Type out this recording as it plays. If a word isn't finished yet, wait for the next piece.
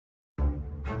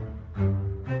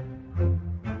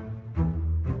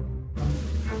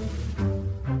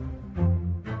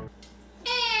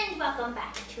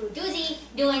to Doozy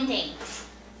Doing Things.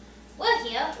 We're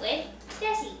here with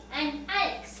Desi and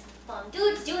Alex from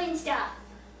Dudes Doing Stuff.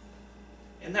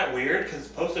 Isn't that weird? Because it's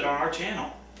posted on our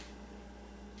channel.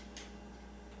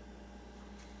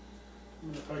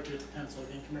 I'm going to poke you with the pencil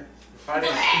again. Come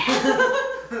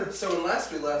here. So when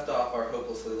last we left off our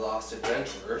hopelessly lost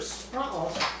adventurers, We're not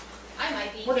lost. I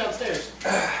might be. We're downstairs.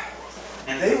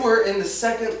 And they were in the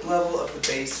second level of the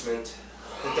basement,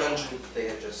 the dungeon they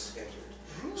had just entered.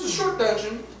 It was a short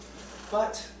dungeon,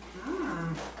 but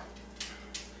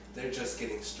they're just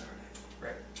getting started.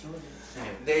 Right.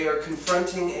 They are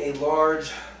confronting a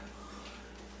large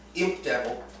imp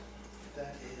devil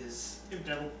that is Imp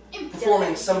devil.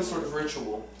 performing some sort of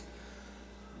ritual.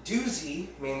 Doozy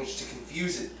managed to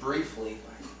confuse it briefly,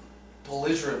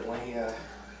 belligerently. I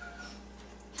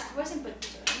wasn't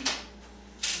belligerent.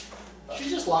 She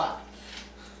just lied.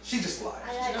 She just lied.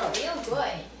 I like it real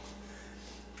good.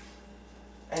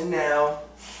 And now,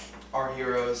 our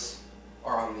heroes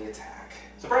are on the attack.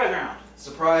 surprise round.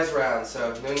 Surprise round,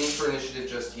 so no need for initiative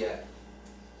just yet.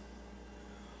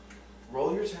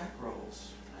 Roll your attack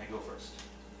rolls. I go first.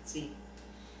 Let's see.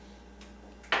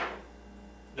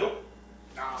 Nope.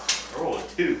 I rolled a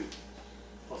 2.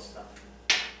 Plus stuff.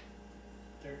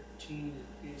 13,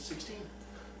 16.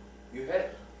 You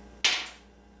hit.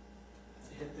 That's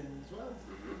a hit then as well.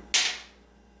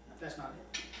 That's not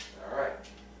it. Alright.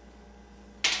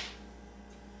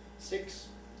 6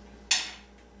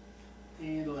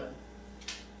 and 11.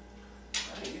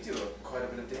 You do quite a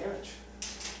bit of damage.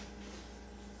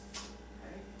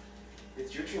 Okay.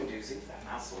 It's your turn, Doozy. That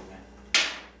mouse sword, man.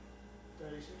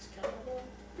 36 caliber.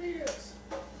 Yes.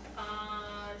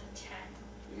 10.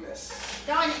 You miss.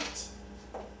 Darn it.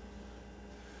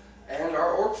 And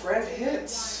our orc friend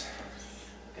hits.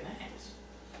 Look at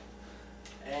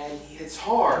that. And he hits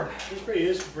hard. It's pretty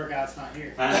useful for a guy that's not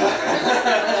here.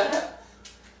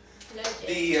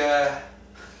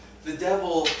 The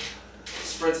devil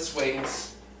spreads its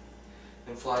wings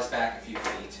and flies back a few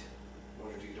feet in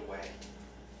order to get away.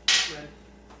 Red.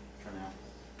 For now.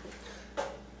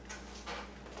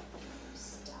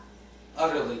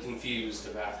 Utterly confused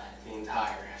about the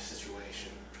entire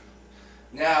situation.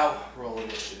 Now, roll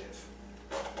initiative.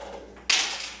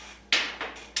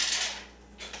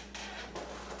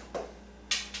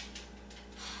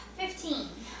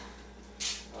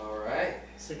 Alright.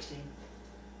 16.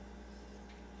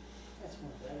 That's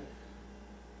more better.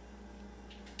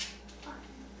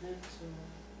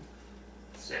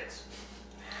 That's, 6.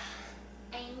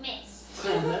 I missed.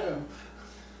 oh no.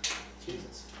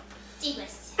 Jesus.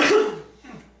 Deepest.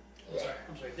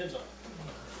 I'm sorry. Dibs on.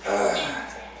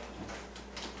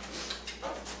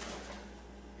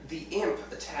 The imp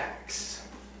attacks.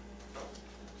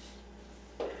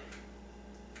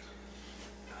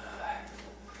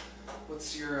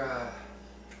 What's your,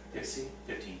 AC?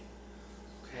 15.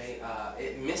 Okay,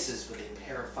 it misses with a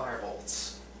pair of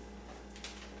firebolts.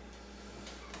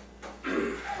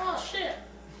 Oh shit.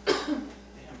 Damn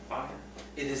fire.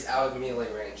 It is out of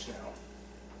melee range now.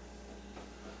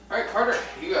 Alright, Carter,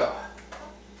 you go.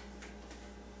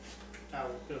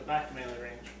 I'll go back to melee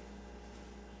range.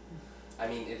 I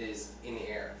mean, it is in the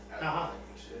air. Out of melee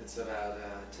range. It's about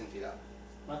 10 feet up.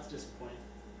 Well, that's disappointing.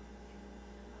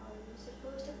 How are you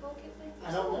supposed to poke it with?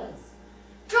 I don't know.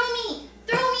 Throw me!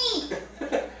 Throw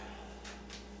me!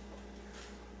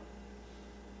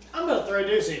 I'm gonna throw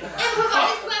Doozy.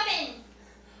 Improvised weapon!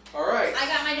 Alright, I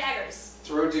got my daggers.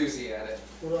 throw Doozy at it.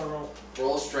 What do I roll?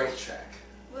 Roll a strength check.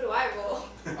 What do I roll?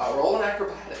 Roll an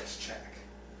acrobatics check.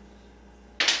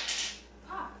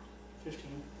 Ah,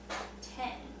 15.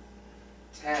 10.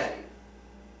 10.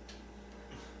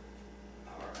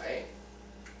 Alright.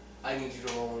 I need you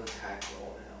to roll an attack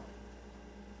roll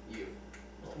now. You.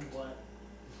 What?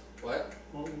 What?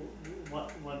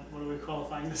 What are we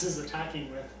qualifying this as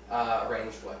attacking with?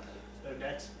 Ranged weapon. So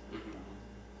dex? Mm-hmm.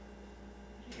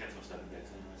 You got some stuff in decks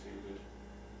anyway, so you're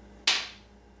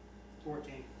good.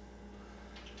 14.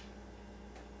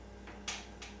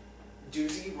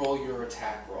 Doozy, roll your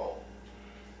attack roll.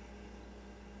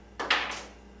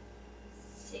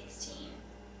 16.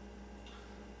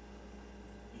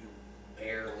 You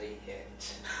barely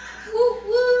hit. Woo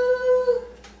woo!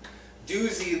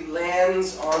 Doozy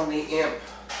lands on the imp.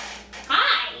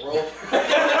 Hi! Roll.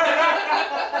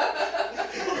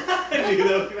 I knew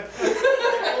that.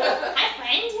 Hi,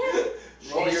 friend.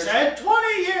 Roll She your said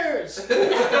 20 years!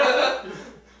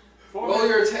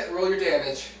 roll your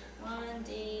damage.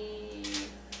 1d4.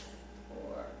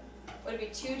 Would it be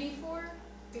 2d4?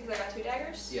 Because I got 2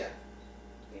 daggers? Yeah.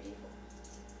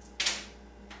 3d4.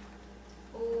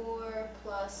 4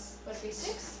 plus, would it be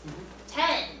 6?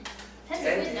 10. 10's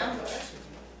a good number.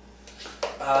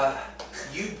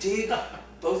 You dig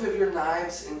both of your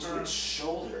knives into its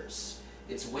shoulders.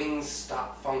 Its wings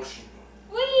stop functioning.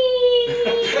 Whee!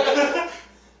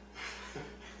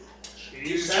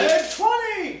 She said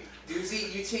 20!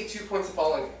 Doozy, you take 2 points of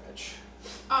falling damage.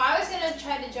 Oh, I was gonna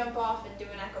try to jump off and do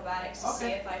an acrobatics to see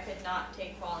Okay. if I could not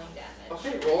take falling damage.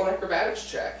 Okay, roll an acrobatics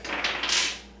check.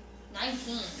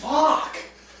 19. Fuck!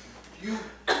 You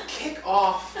kick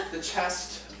off the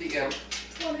chest of the imp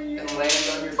 20 and land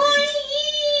on your 20 feet.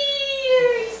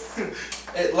 years!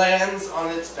 It lands on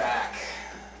its back.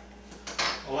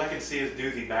 All I can see is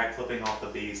Doozy backflipping off the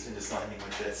beast and just landing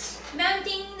with this.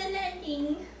 Mounting the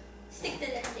landing. Stick the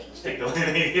landing. Stick the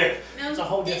landing, yeah. It's a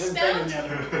whole different thing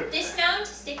Dismount. now. Dismount.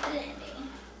 Stick the landing.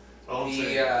 All I'm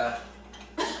saying.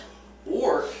 The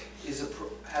orc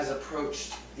has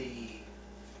approached the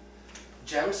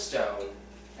gemstone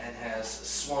and has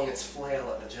swung its flail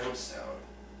at the gemstone.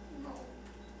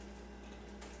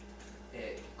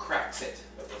 It cracks it,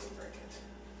 but doesn't break it.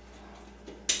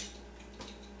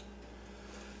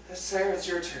 Sarah, it's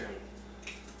your turn.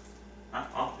 Huh?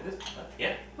 Oh, it is?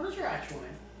 Yeah. What is your actual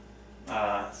name?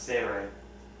 Sarah.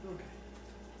 Okay.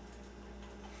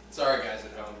 Sorry, guys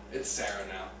at home. It's Sarah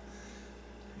now.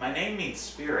 My name means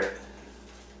spirit.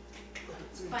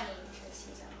 It's funny because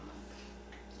he's a monkey.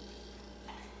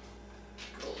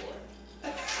 Go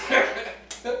for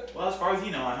it. Well, as far as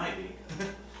you know, I might be.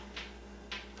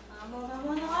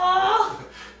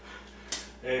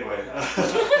 Anyway,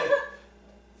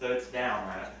 so it's down,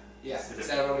 right? Yeah, Is it's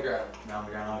it- down on the ground. Down on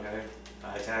the ground, okay.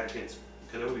 I attack it,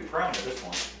 because it would be prone at this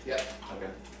point. Yep. Okay.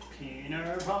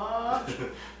 Peanut punch.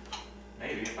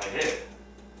 Maybe if I hit.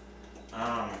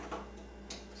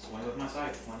 Swing with my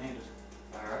scythe, one-handed.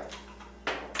 Alright.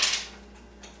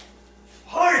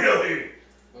 Finally!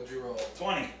 What'd you roll?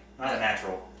 20. Not a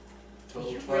natural.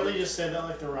 Total You 20. really just said that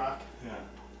like The Rock. Yeah.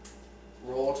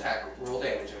 Roll attack. Roll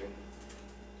damage.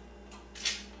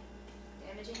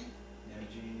 Damaging.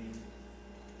 Damaging.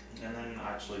 And then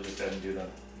actually just go ahead and do the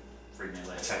free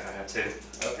melee attack I have too.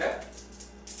 Okay.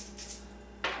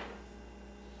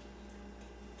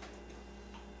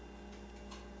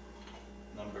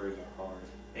 Numbers are hard.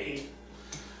 8.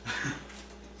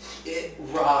 It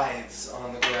writhes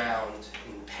on the ground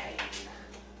in pain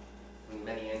from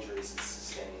many injuries it's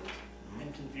sustained.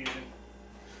 And confusion.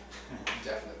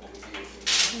 Definitely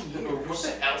confusing. Where the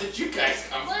hell did you guys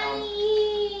come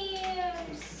 20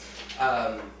 years.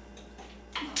 from?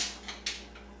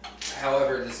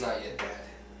 However, it is not yet dead.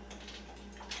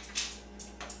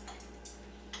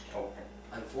 Oh.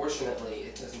 Unfortunately,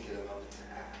 it doesn't get a moment to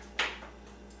act.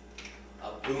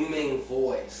 A booming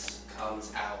voice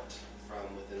comes out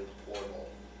from within the portal.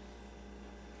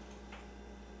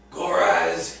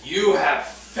 Goraz, you have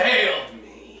failed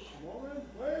me!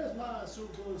 Where's my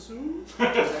super suit?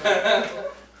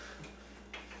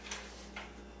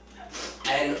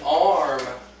 An arm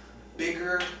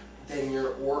bigger than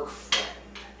your orc friend,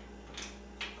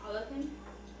 All of him?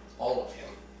 all of him,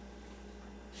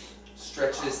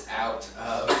 stretches out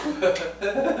of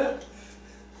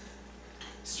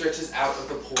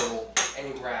the portal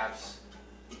and grabs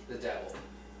the devil.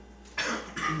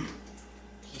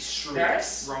 He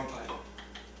shrieks. Wrong title.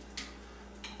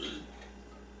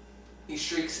 He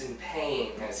shrieks in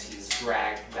pain as he's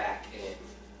dragged back in.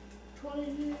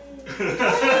 20 years.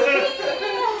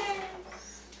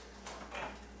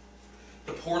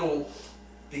 The portal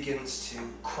begins to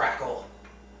crackle.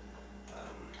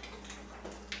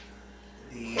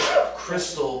 The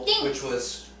crystal, which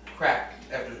was cracked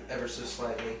ever so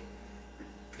slightly,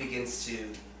 begins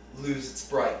to lose its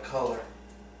bright color,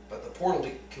 but the portal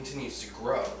continues to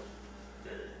grow.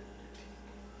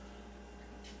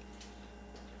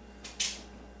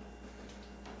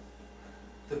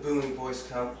 The booming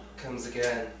voice comes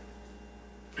again.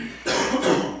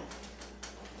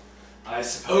 I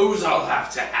suppose I'll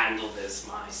have to handle this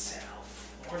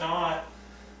myself. Or not.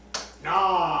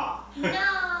 Nah. No.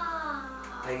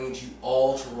 I need you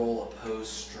all to roll opposed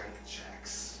strength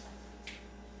checks.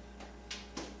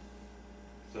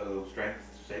 So, strength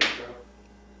saving throw? Is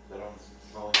that on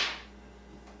rolling?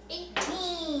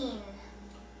 18.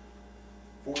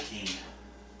 14.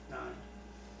 9.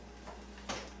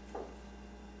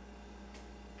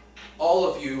 All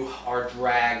of you are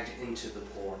dragged into the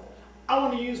portal. I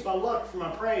want to use my luck for my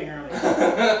praying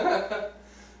earlier.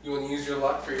 You want to use your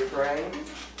luck for your praying?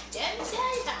 Dem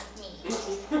says help me.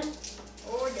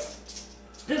 Or don't.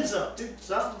 Did something. Do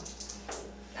something.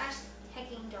 Gosh,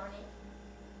 hecking darn it.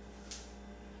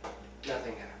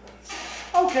 Nothing happens.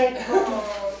 Okay.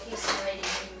 Oh, he's ready to.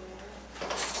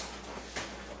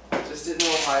 Just didn't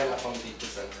roll high enough on the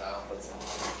percentile. That's all.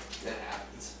 It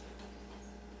happens.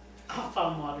 I'll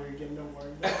find water again, don't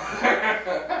worry.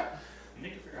 I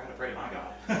need to figure out how to pray to my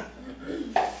God. I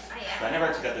But I never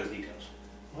actually got those details.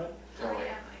 What? Don't worry.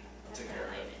 I'll take care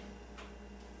of it.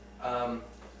 I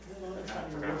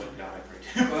forgot what God I prayed to.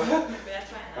 That's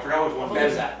fine. I forgot which one. What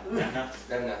was that? Memna.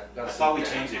 Then I thought we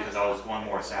changed it because I was one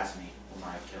more assassinate with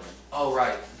my killing. Oh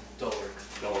right, Dolric.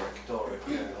 Dolric. Dolric.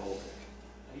 Yeah, Dolric.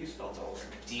 How do you spell Dolric?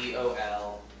 Dolric. I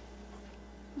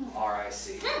guess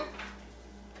it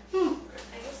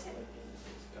would be.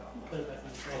 Put it back on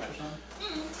the trash or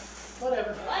something.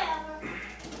 Whatever. Whatever.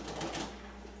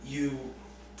 You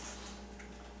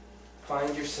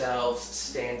find yourselves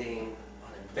standing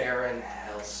on a barren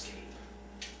hellscape.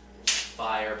 There's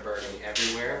fire burning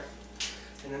everywhere.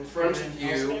 And in front of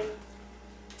you,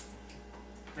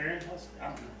 Baron House? I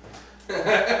don't know.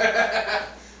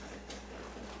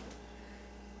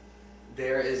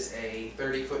 there is a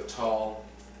 30-foot tall,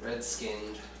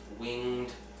 red-skinned,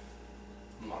 winged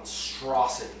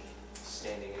monstrosity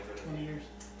standing in front of 20 you. years.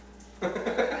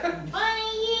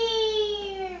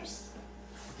 20 years.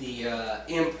 The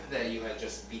imp that you had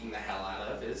just beaten the hell out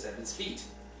of is at its feet.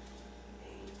 A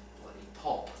bloody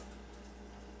pulp.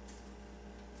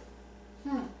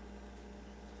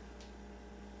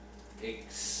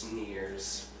 It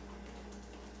sneers.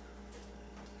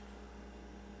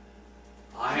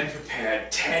 I had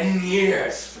prepared 10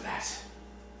 years for that.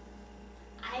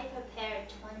 I prepared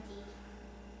 20.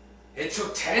 It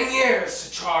took 10 years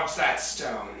to charge that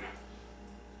stone.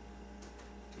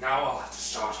 Now I'll have to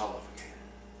start all over again.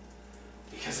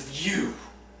 Because of you.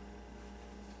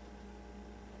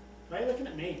 Why are you looking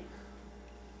at me?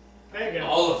 There you go.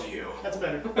 All of you. That's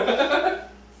better. I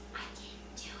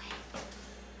can do it.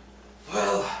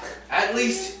 Well, at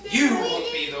least you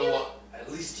won't be the one.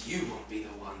 At least you won't be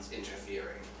the ones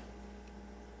interfering.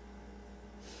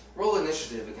 Roll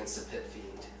initiative against a pit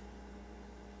fiend.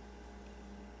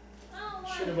 Oh,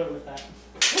 Should have went with that.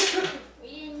 we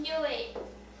didn't do it.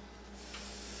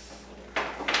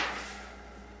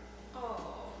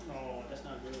 Oh. No, that's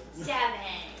not good. 7.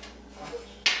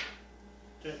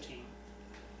 13.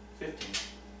 15.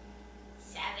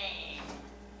 7.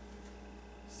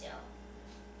 Still.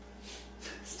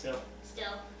 Still.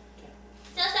 Still. Okay.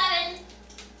 Still 7.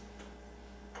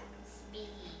 Speed.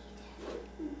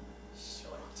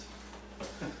 Short.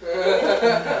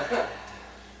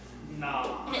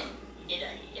 Nah.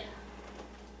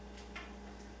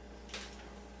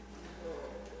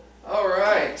 All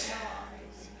right.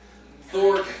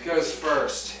 Thorg goes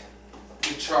first.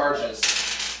 He charges.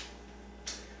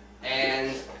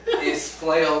 And his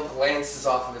flail glances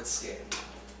off of its skin.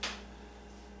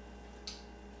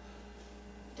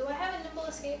 Do I have a nimble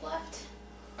escape left?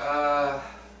 You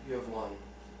have one.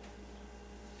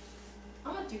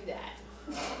 I'm gonna do that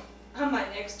on my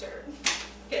next turn.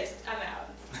 Because I'm out.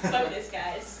 Fuck this,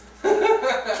 guys.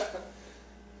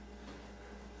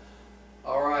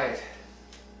 All right.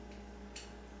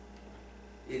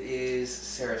 It is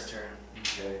Sarah's turn.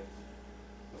 Okay.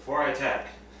 Before I attack,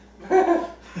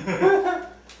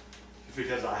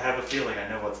 because I have a feeling I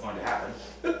know what's going to happen.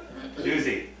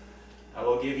 Doozy, I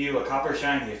will give you a copper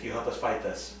shiny if you help us fight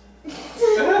this.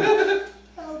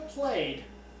 Well played.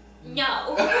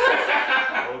 No.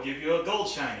 I will give you a gold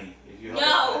shiny if you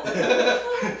help us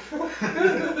fight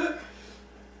this.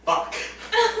 Fuck.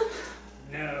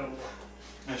 No.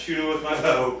 I shoot it with my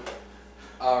bow.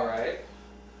 All right.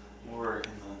 More in the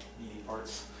meaty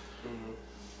parts. Mhm.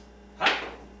 Ha!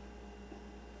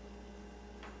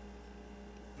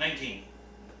 19.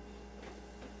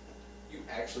 You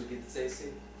actually get this AC.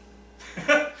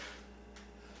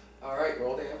 All right.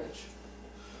 Roll damage.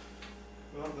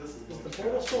 Well, this is Is the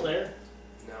portal still there?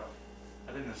 No.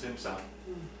 I didn't assume so.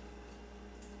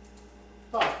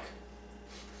 Fuck.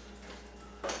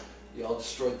 Y'all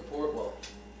destroyed the port. Well,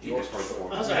 You destroyed the I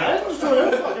portal. was like, I didn't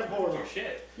destroy that fucking portal. Oh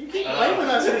shit. You keep blaming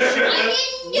us for shit. I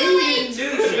didn't do We it.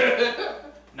 didn't do shit.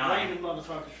 9. Blaming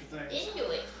motherfuckers for things. Didn't do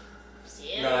it.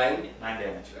 Still. 9. 9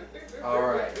 damage. All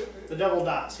right. The devil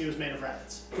dies. He was made of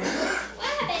rabbits.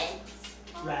 Rabbits.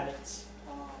 Rabbits.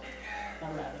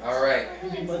 Not rabbits. All right.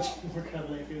 He'd be much more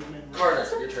cuddly if he was made of Carter,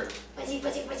 rabbits. your turn. Fuzzy,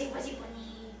 fuzzy, fuzzy, fuzzy,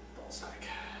 bunny. Ballsack.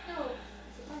 No.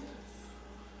 Fuzzy bunnies.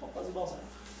 Oh, fuzzy ballsack.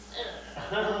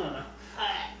 Alright.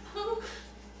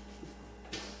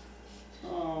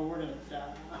 Oh, we're gonna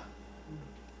die.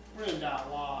 We're gonna die a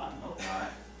lot. Oh my.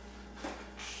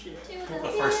 Shit. To The the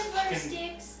first river fucking-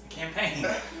 sticks. Campaign. To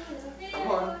the Come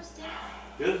on. river sticks.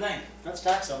 Do the thing. Let's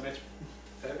tax some bitch.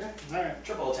 Okay. Alright.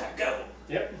 Triple attack. Go.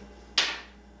 Yep.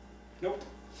 Nope.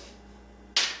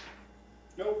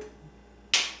 Nope.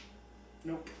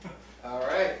 Nope. All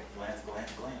right. Glance,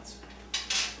 glance, glance.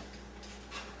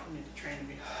 I need to train to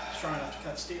be strong enough to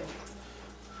cut steel.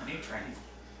 I need training.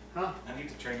 Huh? I need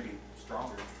to train to be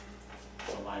stronger.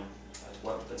 So my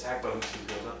attack bonus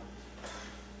goes up.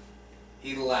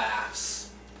 He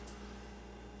laughs.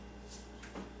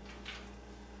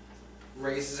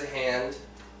 Raises a hand.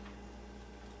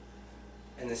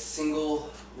 And a single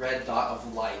red dot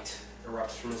of light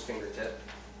erupts from his fingertip.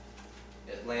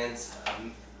 It lands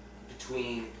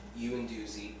between you and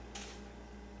Doozy.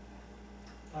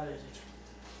 What is it?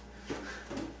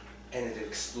 And it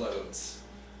explodes.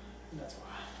 That's why.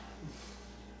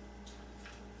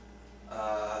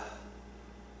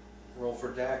 Roll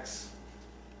for Dex.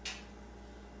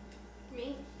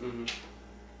 Me? Mm-hmm.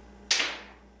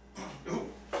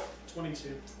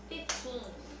 22. 15. Well,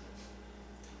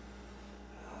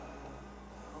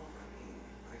 I mean,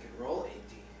 I could roll 8d8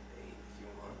 if you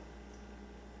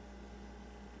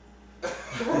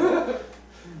want.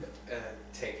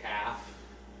 Take half.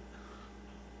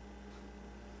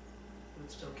 It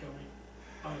would still kill me.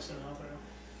 I'm gonna send an out there.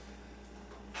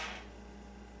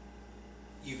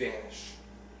 You vanish.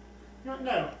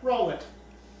 No, roll it.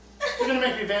 You're gonna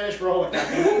make me vanish, roll it.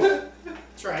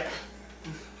 That's right.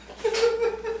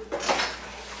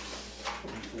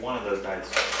 One of those dice.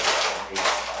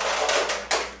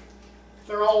 If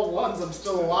they're all ones, I'm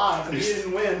still alive, and he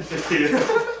didn't win.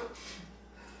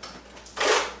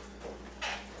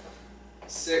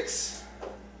 6.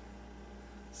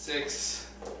 6.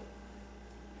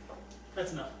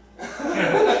 That's enough.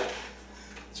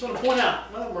 Just want to point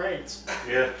out, none of them were 8s.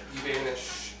 Yeah. You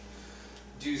vanish.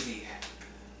 Doozy.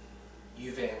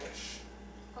 You vanish.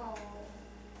 Oh.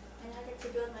 And I get to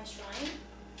build my shrine?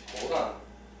 Hold on.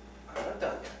 I'm not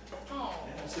done yet. Oh.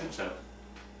 Yeah, I assume so.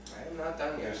 I am not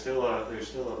done There's yet.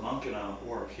 still a monk and a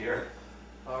orc here.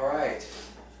 Alright.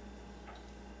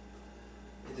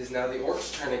 It is now the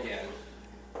orc's turn again.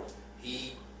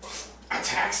 He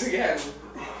attacks again.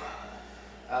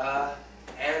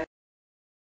 And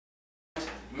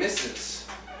misses.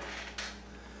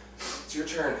 It's your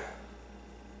turn.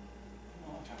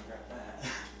 Oh, I'm trying to grab that.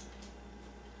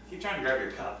 Keep trying to grab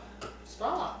your cup.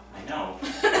 Stop. I know.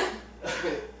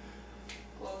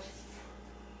 Close.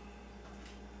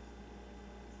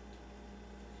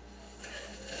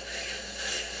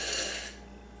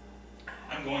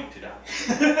 I'm going to die.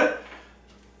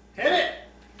 Hit it!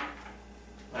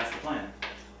 That's the plan.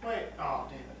 Wait. Oh,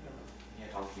 damn it. Never mind. Yeah,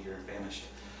 obviously you're vanished.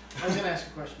 I was going to ask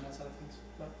a question outside of things,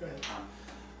 but go ahead.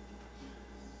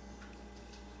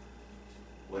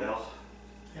 Well,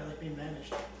 Yeah, like being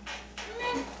vanished.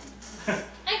 I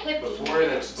quit being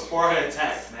before I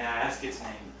attack, may I ask its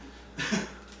name?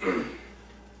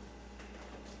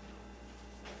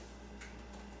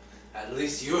 At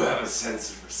least you have a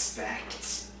sense of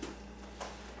respect.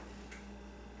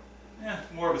 Yeah,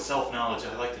 more of a self-knowledge.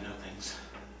 I like to know things.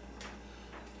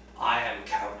 I am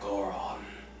Count Goron.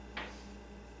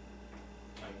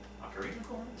 Like Ocarina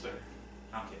Coins or?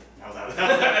 I'm kidding. That was out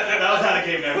of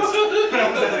game notes.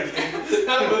 That was out of game.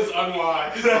 That was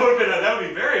unwise. That would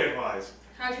be very unwise.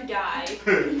 How'd you die?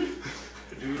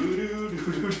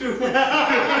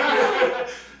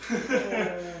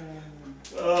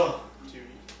 Oh. Judy.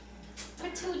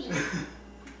 Patootie.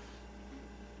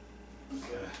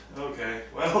 Okay.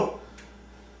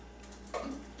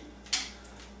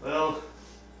 Well,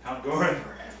 Count Goron.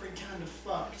 We're every kind of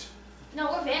fucked.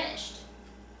 No, we're vanished.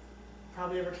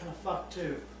 Probably every kind of fucked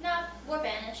too. No, we're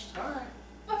vanished. Alright.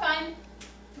 We're fine.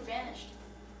 We're vanished.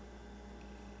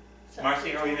 So-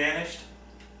 Marcy, are we vanished?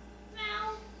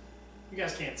 No. You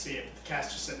guys can't see it, but the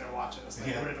cat's just sitting there watching us like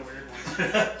Yeah. we're the weird ones.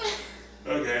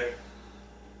 Okay.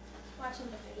 Watching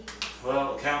the face.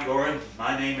 Well, Count Goron,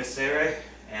 my name is Sarah,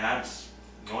 and I'm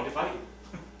going to fight you.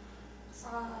 So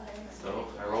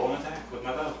I roll an attack with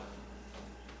my bow.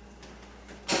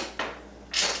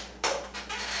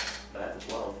 That's a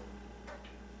 12.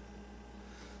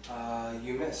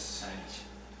 You miss. Thanks.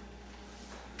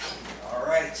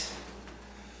 Alright.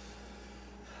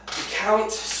 The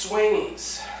Count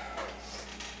swings.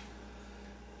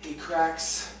 He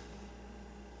cracks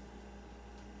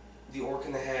the orc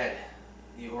in the head.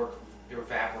 The orc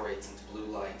evaporates into blue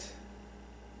light.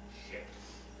 Shit.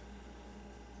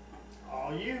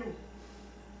 All you.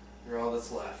 You're all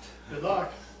that's left. Good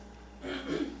luck. Do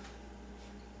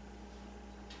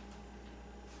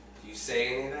you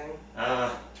say anything?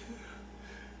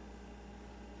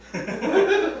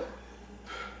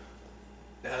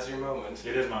 Now's your moment.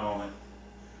 It is my moment.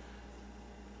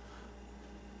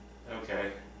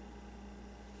 Okay.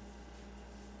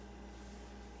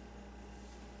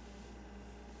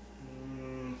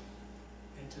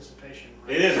 Anticipation.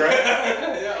 Right? It is, right?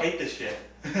 Yeah. I hate this shit.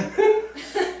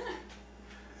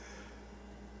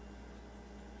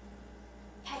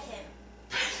 Pet him.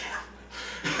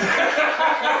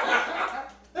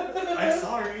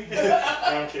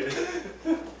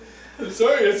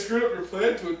 screwed up your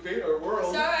plan to invade our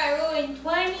world. Sorry, I ruined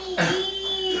 20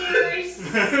 years.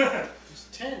 It's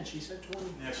 10. She said 20.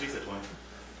 Yeah, she said 20.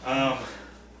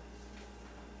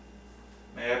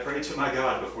 May I pray to my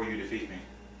God before you defeat me?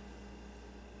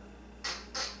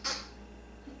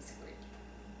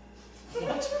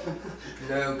 What?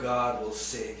 No God will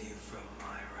save you from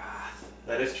my wrath.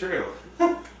 That is true.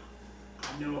 I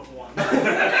know of one.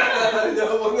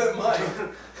 No one that might.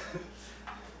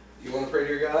 You want to pray to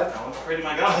your God? I want to pray to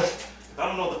my God. I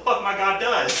don't know what the fuck my God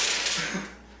does.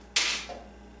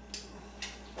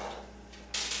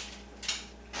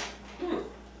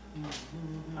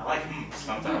 I like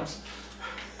sometimes.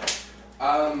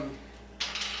 No.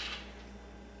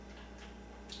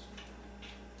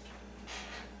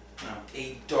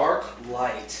 A dark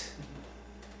light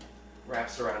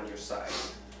wraps around your side.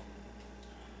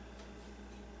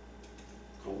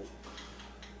 Cool.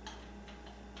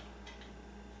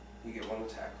 You get one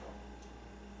attack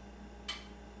roll.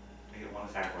 I get one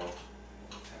attack roll.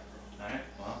 Attack roll. Alright,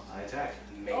 well, I attack.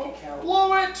 Make it count.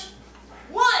 Blow it!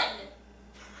 1.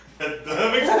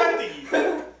 I'm expecting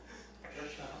you.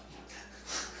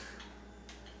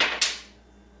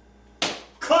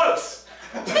 Close!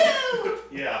 2.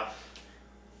 Yeah.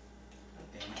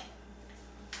 Damn it.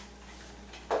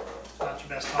 Not your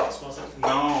best toss, was it?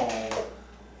 No.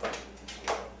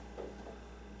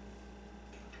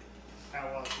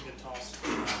 That was a good toss.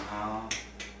 Uh-huh.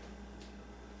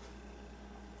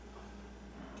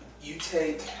 You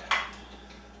take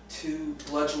 2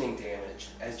 bludgeoning damage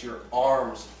as your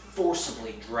arms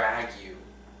forcibly drag you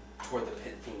toward the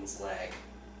pit fiend's leg.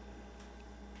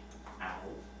 Ow.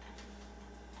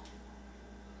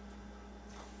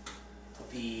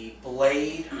 The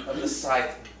blade of the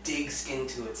scythe digs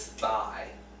into its thigh,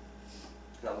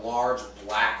 and a large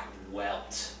black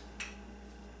welt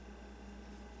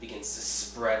begins to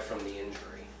spread from the injury.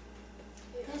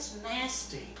 That's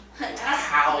nasty. That's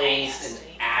Howls in nasty.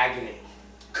 agony,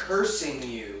 cursing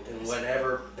you in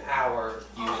whatever power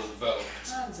you invoke.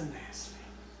 Tons of nasty.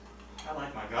 I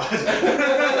like my God.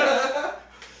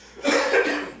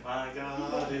 My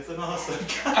God is an awesome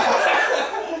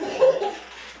God.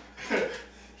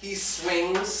 He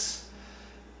swings,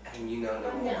 and you know no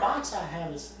The more. box I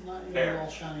have is not even Fair. all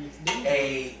shiny. It's dim.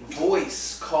 A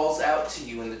voice calls out to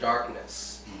you in the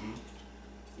darkness. Mm-hmm.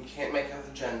 You can't make out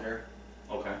the gender,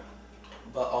 Okay.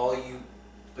 but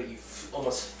you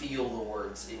almost feel the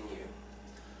words in you.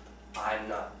 I'm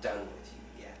not done with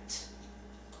you yet.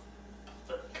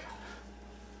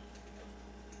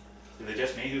 Is it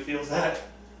just me who feels that?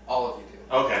 All of you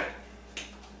do. Okay.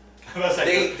 I was about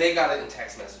to say, They got it in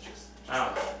text messages.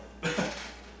 oh.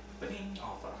 Ba-ding.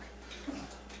 Oh, fuck.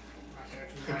 My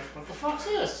character's like, what the fuck's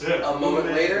this? A moment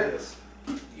Who later- is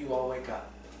this? You all wake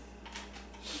up.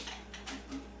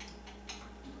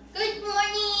 Good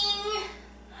morning.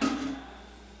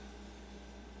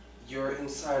 You're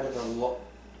inside of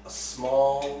a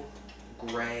small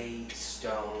gray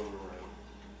stone room.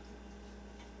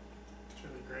 It's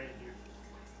really great in here.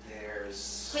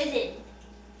 There's Prison.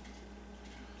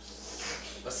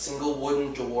 a single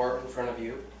wooden door in front of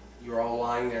you. You're all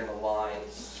lying there in a line.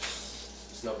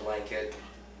 There's no blanket,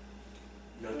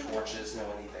 no torches, no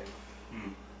anything. Hmm.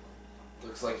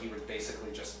 Looks like you would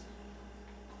basically just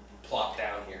plop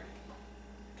down here.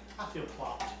 I feel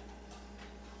plopped.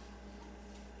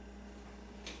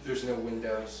 There's no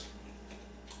windows,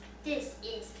 This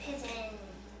is prison.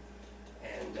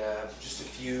 and just a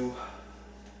few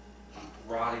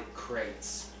rotted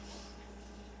crates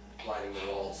lining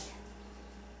the walls.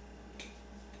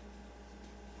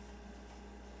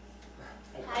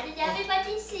 How did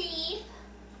everybody sleep?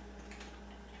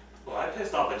 Well, I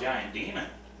pissed off a giant demon.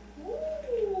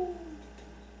 Ooh.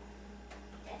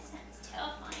 That sounds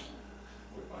terrifying.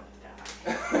 We're going to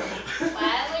die.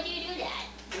 Why would you do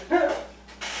that?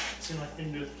 Seemed like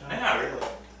thing to do at the time. Yeah, really.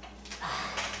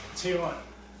 Tell you what,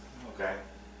 Okay.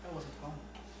 that wasn't fun.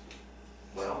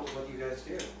 Well, what do you guys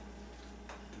do?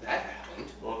 That happened.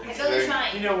 Well, I go to considering...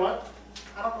 shrine. You know what?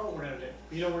 I don't know what we're gonna do.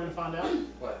 You know what we're gonna find out?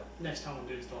 What? Next time when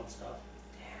Dude's doing stuff.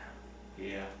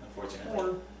 Yeah, unfortunately.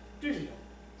 Or Doozy.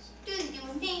 Do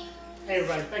thing. Hey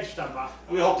everybody, thanks for stopping by.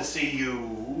 We hope to see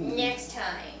you... Next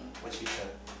time. What she said.